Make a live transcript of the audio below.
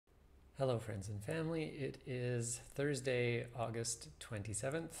Hello, friends and family. It is Thursday, August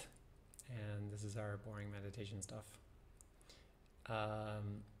 27th, and this is our boring meditation stuff.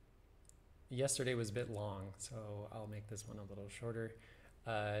 Yesterday was a bit long, so I'll make this one a little shorter.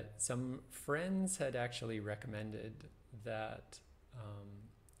 Some friends had actually recommended that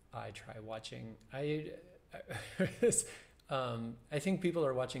I try watching. I think people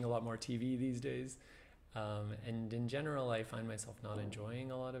are watching a lot more TV these days. And in general, I find myself not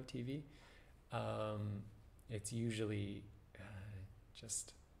enjoying a lot of TV. It's usually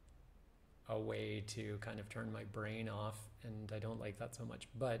just a way to kind of turn my brain off, and I don't like that so much.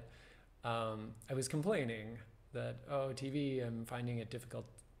 But I was complaining that, oh, TV, I'm finding it difficult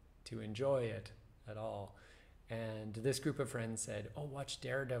to enjoy it at all. And this group of friends said, oh, watch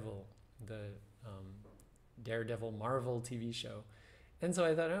Daredevil, the Daredevil Marvel TV show. And so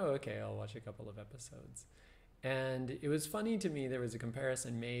I thought, oh, okay, I'll watch a couple of episodes. And it was funny to me, there was a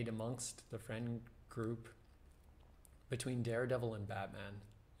comparison made amongst the friend group between Daredevil and Batman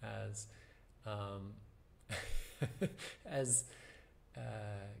as as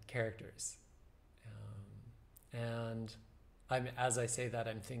characters. And as I say that,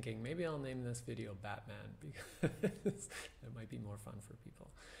 I'm thinking maybe I'll name this video Batman because it might be more fun for people.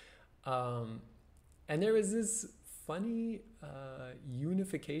 And there was this funny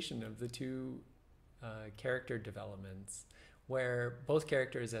unification of the two character developments where both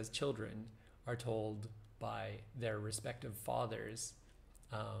characters as children are told by their respective fathers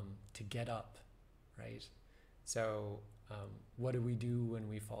to get up, right? So what do we do when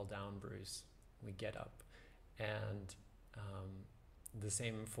we fall down, Bruce? We get up. And the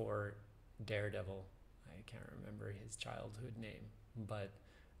same for Daredevil. I can't remember his childhood name, but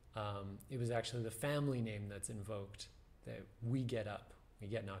it was actually the family name that's invoked, that we get up. We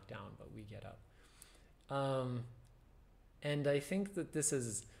get knocked down, but we get up. And I think that this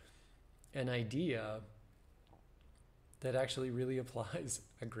is an idea that actually really applies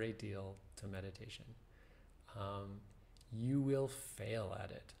a great deal to meditation. You will fail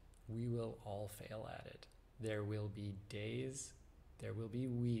at it. We will all fail at it. There will be days, there will be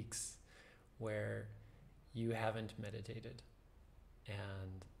weeks where you haven't meditated,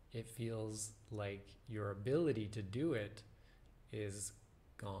 and it feels like your ability to do it is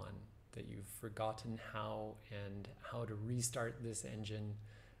gone, that you've forgotten how to restart this engine.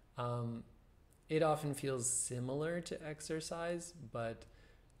 It often feels similar to exercise, but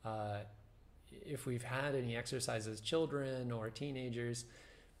if we've had any exercise as children or teenagers,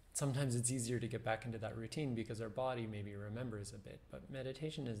 sometimes it's easier to get back into that routine because our body maybe remembers a bit. But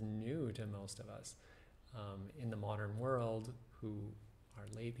meditation is new to most of us in the modern world who are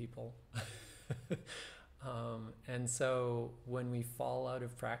lay people. And so when we fall out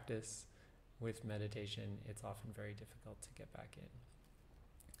of practice with meditation, it's often very difficult to get back in.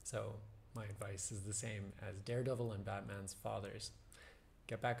 So my advice is the same as Daredevil and Batman's fathers.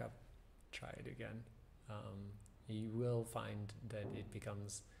 Get back up, try it again. You will find that it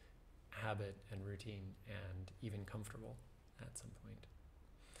becomes habit and routine and even comfortable at some point.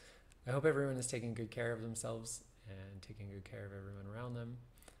 I hope everyone is taking good care of themselves and taking good care of everyone around them.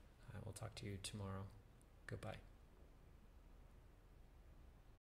 I will talk to you tomorrow. Goodbye.